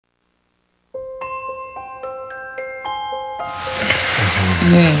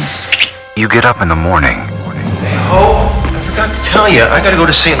You get up in the morning. Hey, Ho, I forgot to tell you, I gotta go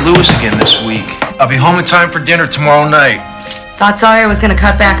to St. Louis again this week. I'll be home in time for dinner tomorrow night. Thought Sawyer was gonna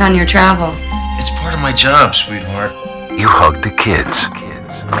cut back on your travel. It's part of my job, sweetheart. You hug the kids.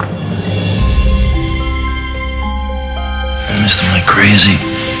 I missed them like crazy.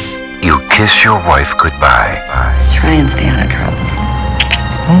 You kiss your wife goodbye. Try and stay out of trouble.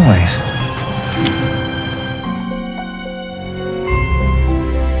 Always.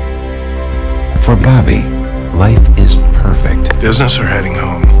 For Bobby, life is perfect. Business or heading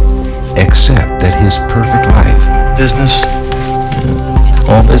home? Except that his perfect life Business?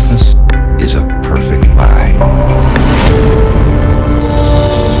 All business. is a perfect lie.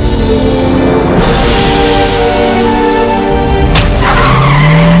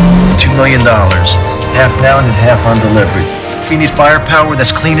 $2 million. Half now and half on delivery. We need firepower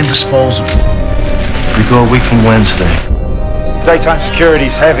that's clean and disposable. We go a week from Wednesday. Daytime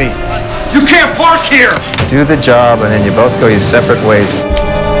security's heavy. You can't park here! Do the job and then you both go your separate ways.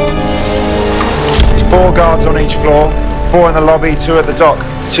 There's 4 guards on each floor, 4 in the lobby, 2 at the dock,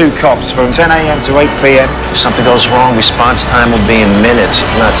 2 cops from 10 a.m. to 8 p.m. If something goes wrong, response time will be in minutes,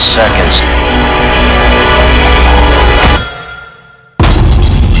 if not seconds.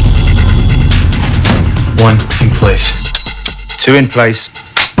 One in place. 2 in place.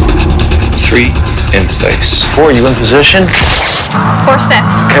 3 in place. 4, you in position? 4 set.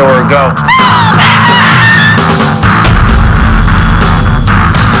 Okay, we're go.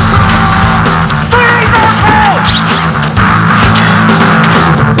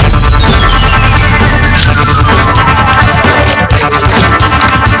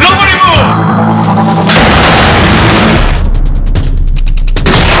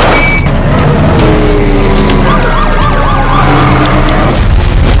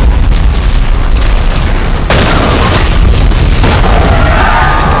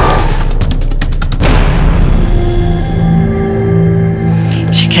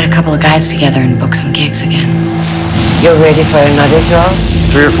 Guys together and book some gigs again. You're ready for another job?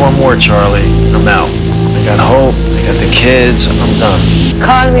 3 or 4 more, Charlie. I'm out. I got Hope, I got the kids, I'm done.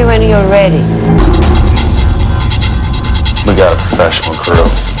 Call me when you're ready. We got a professional crew.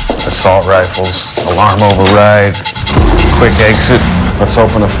 Assault rifles, alarm override, quick exit. Let's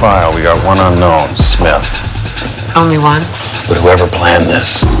open a file. We got one unknown, Smith. Only one? But whoever planned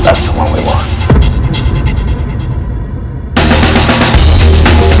this, that's the one we want.